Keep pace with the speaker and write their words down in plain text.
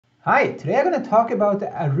Hi, today I'm going to talk about the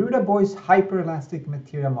Arruda-Boyce Hyperelastic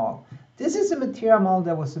material model. This is a material model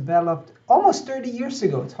that was developed almost 30 years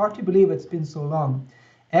ago. It's hard to believe it's been so long.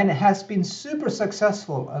 And it has been super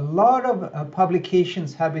successful. A lot of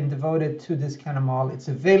publications have been devoted to this kind of model. It's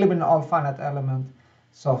available in all finite element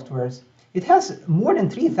softwares. It has more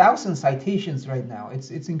than 3,000 citations right now.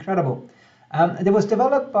 It's incredible. It was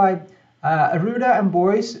developed by Arruda and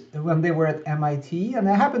Boyce when they were at MIT, and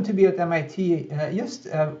I happened to be at MIT just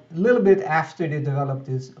a little bit after they developed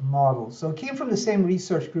this model. So it came from the same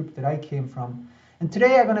research group that I came from. And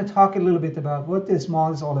today I'm going to talk a little bit about what this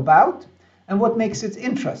model is all about and what makes it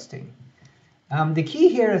interesting. The key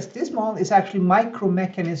here is this model is actually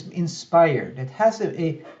micromechanism-inspired. It has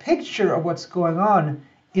a picture of what's going on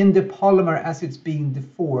in the polymer as it's being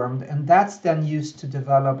deformed, and that's then used to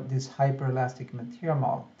develop this hyperelastic material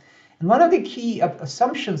model. And one of the key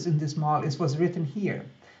assumptions in this model is what's written here,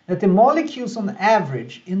 that the molecules on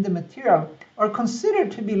average in the material are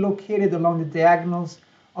considered to be located along the diagonals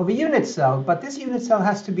of a unit cell, but this unit cell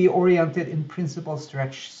has to be oriented in principal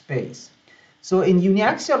stretch space. So in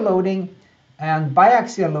uniaxial loading and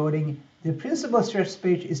biaxial loading, the principal stretch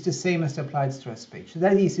space is the same as the applied stretch space. So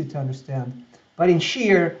that's easy to understand. But in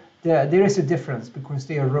shear, there is a difference because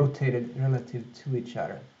they are rotated relative to each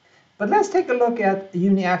other. But let's take a look at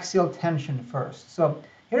uniaxial tension first. So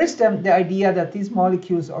here is the idea that these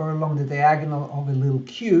molecules are along the diagonal of a little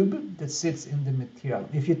cube that sits in the material.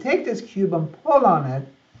 If you take this cube and pull on it,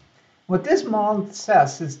 what this model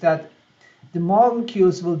says is that the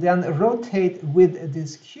molecules will then rotate with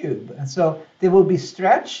this cube. And so they will be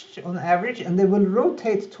stretched on average, and they will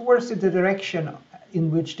rotate towards the direction in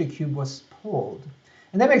which the cube was pulled.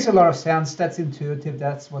 And that makes a lot of sense. That's intuitive.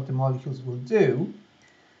 That's what the molecules will do.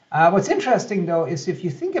 What's interesting, though, is if you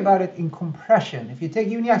think about it in compression. If you take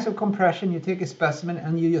uniaxial compression, you take a specimen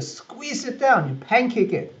and you just squeeze it down, you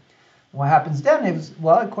pancake it. What happens then is,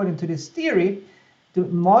 well, according to this theory, the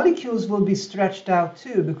molecules will be stretched out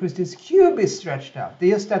too, because this cube is stretched out.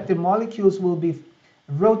 Just that the molecules will be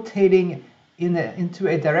rotating into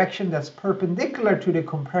a direction that's perpendicular to the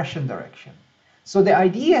compression direction. So the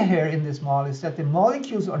idea here in this model is that the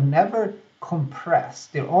molecules are never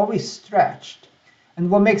compressed. They're always stretched. And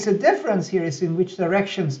what makes a difference here is in which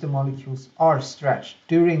directions the molecules are stretched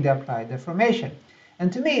during the applied deformation.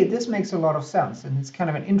 And to me, this makes a lot of sense. And it's kind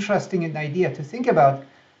of an interesting idea to think about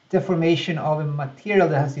deformation of a material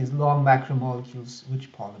that has these long macromolecules,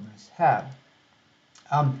 which polymers have.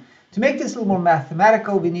 To make this a little more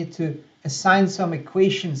mathematical, we need to assign some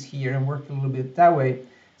equations here and work a little bit that way.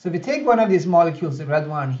 So if you take one of these molecules, the red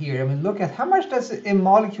one here, I mean, look at how much does a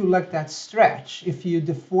molecule like that stretch if you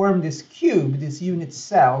deform this cube, this unit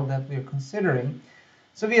cell that we're considering.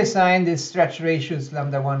 So we assign these stretch ratios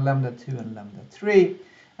lambda 1, lambda 2, and lambda 3.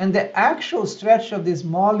 And the actual stretch of this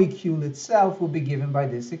molecule itself will be given by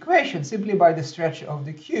this equation, simply by the stretch of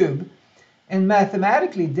the cube. And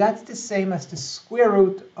mathematically, that's the same as the square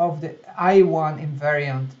root of the I1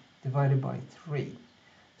 invariant divided by 3.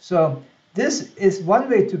 So this is one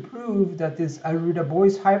way to prove that this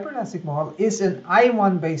Arruda-Boyce hyperelastic model is an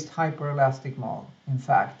I1-based hyperelastic model, in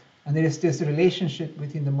fact. And there is this relationship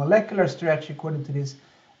between the molecular stretch according to this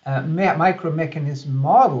micromechanism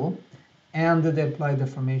model and the applied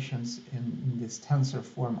deformations in this tensor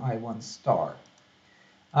form I1 star.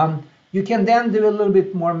 You can then do a little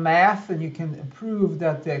bit more math, and you can prove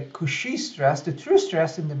that the Cauchy stress, the true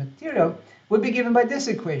stress in the material, will be given by this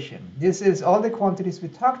equation. This is all the quantities we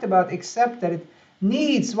talked about, except that it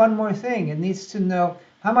needs one more thing. It needs to know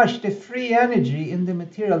how much the free energy in the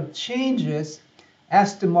material changes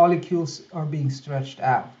as the molecules are being stretched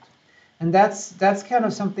out. And that's kind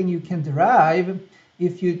of something you can derive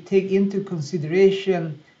if you take into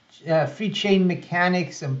consideration free chain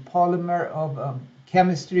mechanics and polymer of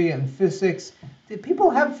chemistry and physics. The people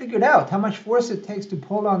have figured out how much force it takes to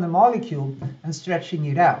pull on a molecule and stretching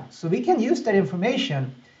it out. So we can use that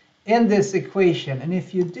information in this equation. And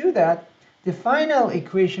if you do that, the final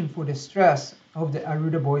equation for the stress of the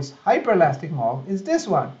Arruda-Boyce hyperelastic model is this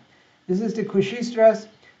one. This is the Cauchy stress.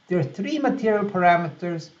 There are three material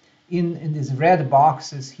parameters in these red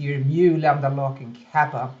boxes here, mu, lambda log, and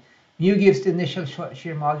kappa. Mu gives the initial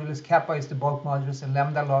shear modulus, kappa is the bulk modulus, and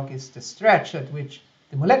lambda log is the stretch at which,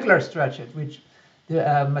 the molecular stretch at which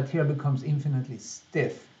the material becomes infinitely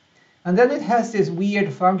stiff. And then it has this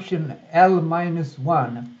weird function L minus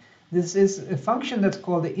 1. This is a function that's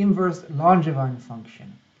called the inverse Langevin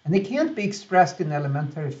function. And it can't be expressed in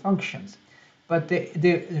elementary functions. But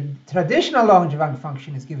the traditional Langevin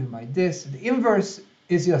function is given by this. The inverse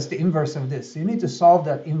is just the inverse of this. So you need to solve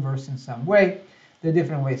that inverse in some way. There are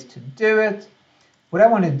different ways to do it. what I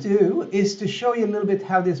want to do is to show you a little bit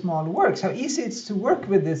how this model works, how easy it's to work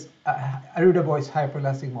with this Arruda-Boyce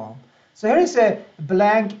hyperelastic model. So here is a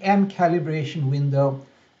blank M calibration window,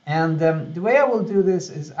 and the way I will do this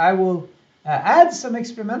is I will add some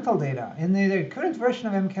experimental data. In the current version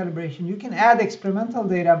of M calibration, you can add experimental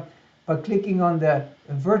data by clicking on the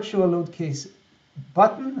virtual load case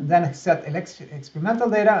button, then set experimental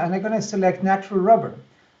data, and I'm going to select natural rubber.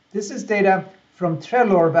 This is data from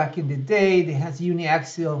Trelor back in the day. It has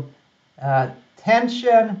uniaxial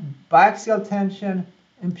tension, biaxial tension,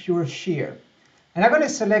 and pure shear. And I'm going to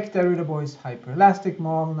select the Arruda-Boyce hyperelastic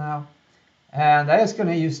model now. And I'm just going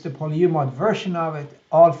to use the polyumod version of it.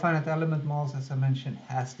 All finite element models, as I mentioned,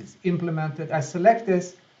 has this implemented. I select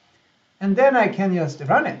this, and then I can just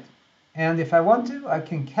run it. And if I want to, I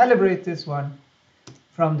can calibrate this one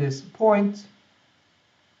from this point.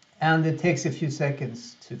 And it takes a few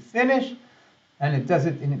seconds to finish. And it does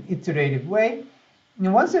it in an iterative way.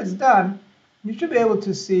 And once it's done, you should be able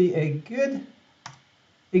to see a good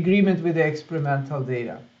agreement with the experimental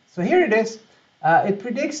data. So here it is. It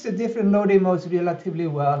predicts the different loading modes relatively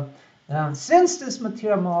well. Since this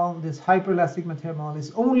material model, this hyperelastic material model,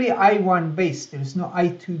 is only I1 based, there is no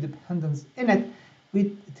I2 dependence in it,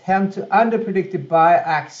 we tend to underpredict the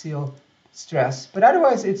biaxial stress. But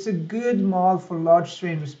otherwise, it's a good model for large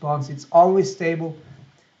strain response. It's always stable,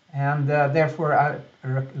 and therefore I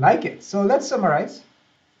like it. So let's summarize.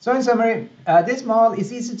 So in summary, this model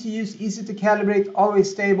is easy to use, easy to calibrate, always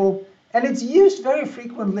stable, and it's used very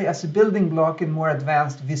frequently as a building block in more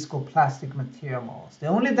advanced viscoplastic material models. The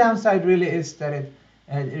only downside really is that it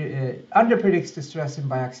underpredicts the stress in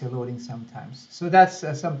biaxial loading sometimes. So that's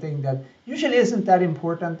something that usually isn't that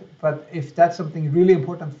important, but if that's something really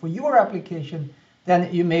important for your application,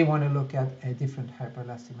 then you may want to look at a different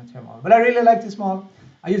hyperelastic material model. But I really like this model.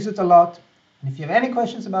 I use it a lot. And if you have any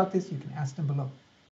questions about this, you can ask them below.